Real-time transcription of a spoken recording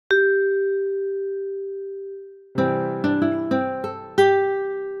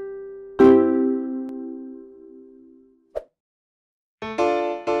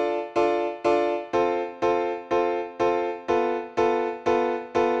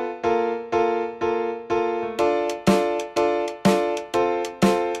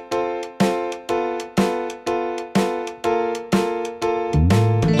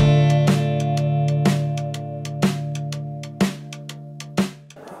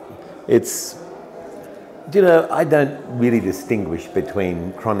It's, you know, I don't really distinguish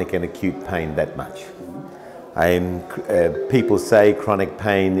between chronic and acute pain that much. People say chronic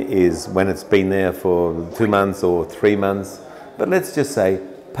pain is when it's been there for 2 months or 3 months, but let's just say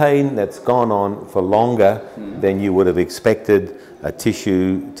pain that's gone on for longer than you would have expected a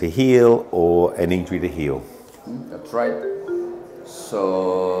tissue to heal or an injury to heal. That's right.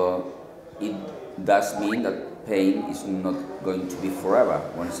 So it does mean that pain is not going to be forever.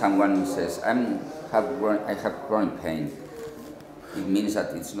 When someone says, I have chronic pain, it means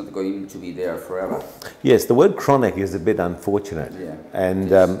that it's not going to be there forever. Yes, the word chronic is a bit unfortunate,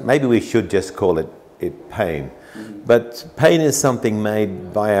 and maybe we should just call it pain. But pain is something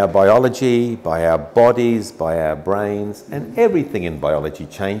made by our biology, by our bodies, by our brains, and everything in biology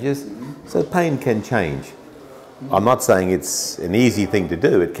changes, so pain can change. I'm not saying it's an easy thing to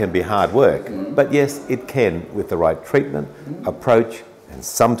do, it can be hard work, but yes, it can with the right treatment, approach, and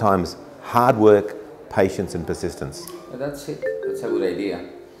sometimes hard work, patience and persistence. That's it. That's a good idea.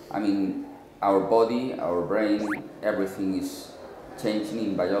 I mean, our body, our brain, everything is changing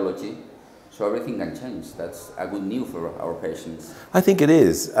in biology, so everything can change. That's a good news for our patients. I think it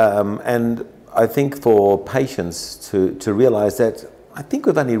is, and I think for patients to realize that I think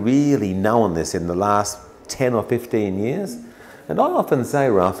we've only really known this in the last 10 or 15 years. And I often say,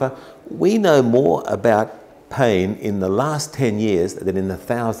 Rafa, we know more about pain in the last 10 years than in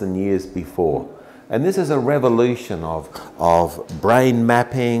 1,000 years before. And this is a revolution of brain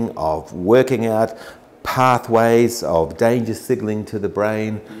mapping, of working out pathways of danger signaling to the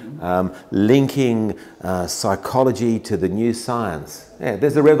brain, linking psychology to the new science. Yeah,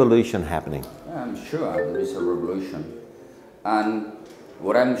 there's a revolution happening. I'm sure there is a revolution. And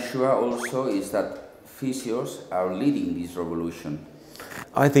what I'm sure also is that physios are leading this revolution.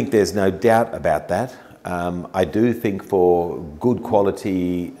 I think there's no doubt about that. I do think for good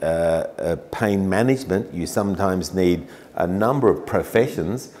quality pain management, you sometimes need a number of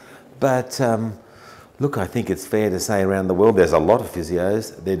professions, but look, I think it's fair to say around the world there's a lot of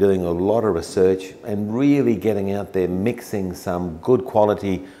physios, they're doing a lot of research and really getting out there mixing some good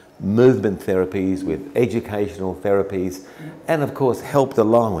quality movement therapies with educational therapies, and of course helped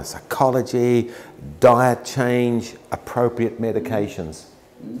along with psychology, diet change, appropriate medications.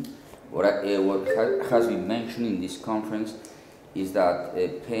 What has been mentioned in this conference is that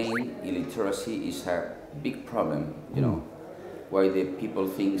pain illiteracy is a big problem, you know, why the people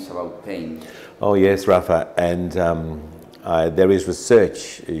think about pain. Oh yes, Rafa, and there is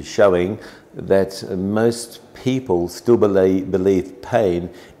research showing that most people still believe pain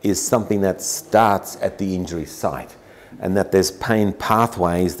is something that starts at the injury site and that there's pain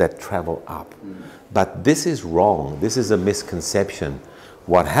pathways that travel up. But this is wrong, this is a misconception.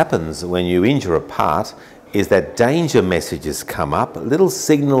 What happens when you injure a part is that danger messages come up, little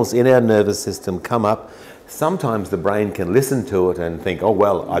signals in our nervous system come up. Sometimes the brain can listen to it and think, oh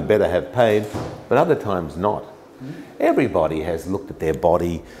well, I'd better have pain, but other times not. Everybody has looked at their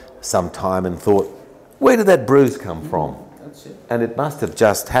body sometime and thought, where did that bruise come from? That's it. And it must have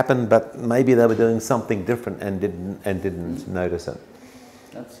just happened, but maybe they were doing something different and didn't notice it.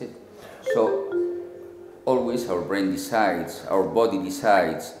 That's it. So always our brain decides, our body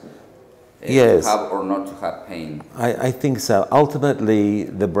decides yes. to have or not to have pain. I think so. Ultimately,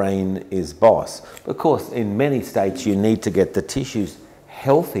 the brain is boss. Of course, in many states, you need to get the tissues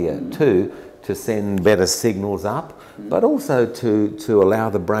healthier too, to send better signals up, but also to allow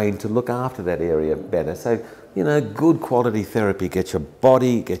the brain to look after that area better. So, you know, good quality therapy, get your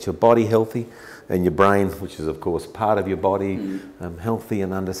body healthy, and your brain, which is of course part of your body, healthy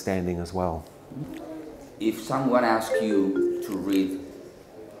and understanding as well. If someone asks you to read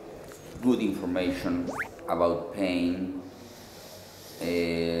good information about pain,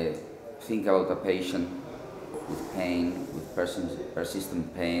 think about a patient with pain, with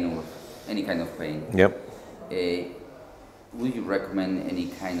persistent pain, or any kind of pain. Yep. Would you recommend any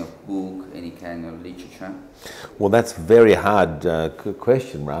kind of book, any kind of literature? Well, that's a very hard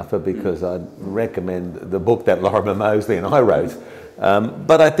question, Rafa, because I'd recommend the book that Lorimer Moseley and I wrote.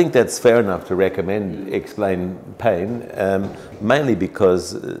 But I think that's fair enough to recommend Explain Pain, mainly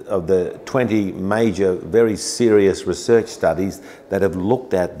because of the 20 major, very serious research studies that have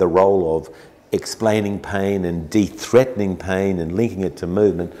looked at the role of explaining pain and de-threatening pain and linking it to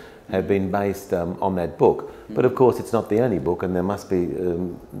movement have been based on that book. But of course it's not the only book, and there must be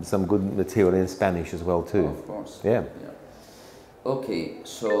some good material in Spanish as well too. Of course. Yeah. Okay,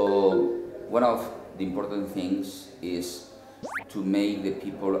 so one of the important things is to make the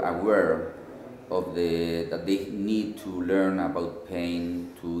people aware of that they need to learn about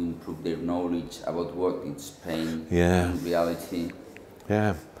pain, to improve their knowledge about what is pain in reality.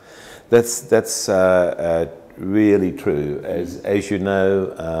 Yeah. That's really true. As you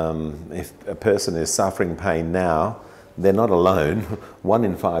know, if a person is suffering pain now, they're not alone. 1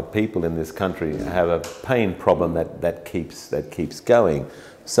 in 5 people in this country have a pain problem that keeps going.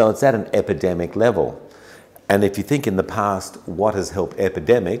 So it's at an epidemic level. And if you think in the past, what has helped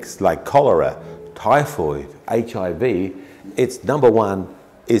epidemics like cholera, typhoid, HIV, it's number 1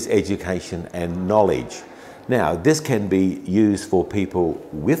 is education and knowledge. Now, this can be used for people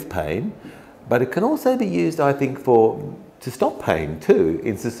with pain, but it can also be used, I think, to stop pain too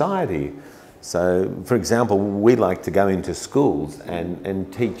in society. So, for example, we like to go into schools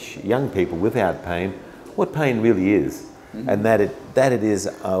and teach young people without pain what pain really is, and that it is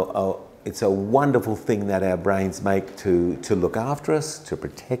it's a wonderful thing that our brains make to look after us, to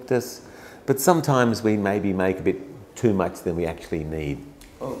protect us, but sometimes we maybe make a bit too much than we actually need.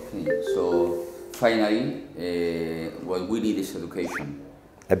 Okay, so finally, what we need is education.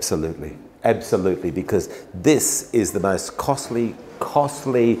 Absolutely, absolutely, because this is the most costly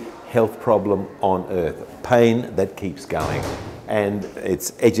health problem on earth, pain that keeps going, and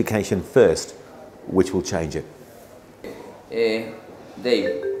it's education first which will change it.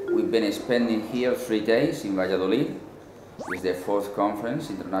 Dave, we've been spending here 3 days in Valladolid. It's the 4th conference,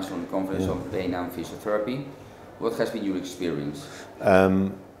 International Conference on Pain and Physiotherapy. What has been your experience?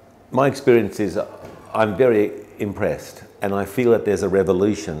 My experience is I'm very impressed, and I feel that there's a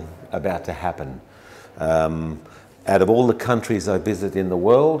revolution about to happen. Out of all the countries I visit in the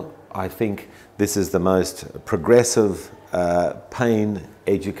world, I think this is the most progressive pain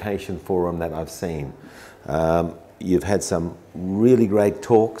education forum that I've seen. You've had some really great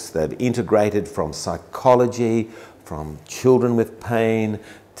talks that have integrated from psychology, from children with pain,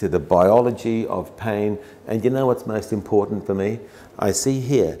 to the biology of pain. And you know what's most important for me? I see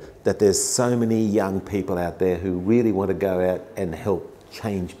here that there's so many young people out there who really want to go out and help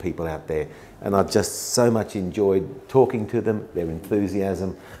change people out there. And I've just so much enjoyed talking to them, their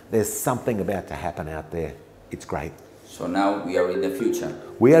enthusiasm. There's something about to happen out there. It's great. So now we are in the future.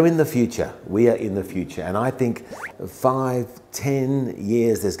 We are in the future. We are in the future. And I think 5, 10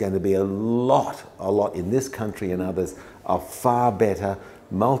 years, there's going to be a lot in this country and others of far better,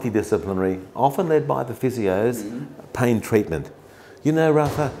 multidisciplinary, often led by the physios, pain treatment. You know,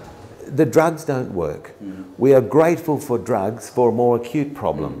 Rafa, the drugs don't work. We are grateful for drugs for more acute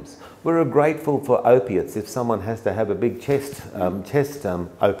problems. We're grateful for opiates if someone has to have a big chest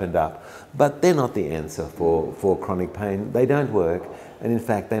opened up. But they're not the answer for chronic pain. They don't work. And in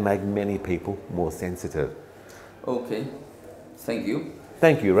fact, they make many people more sensitive. Okay. Thank you.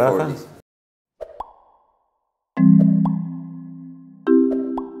 Thank you, Rafa.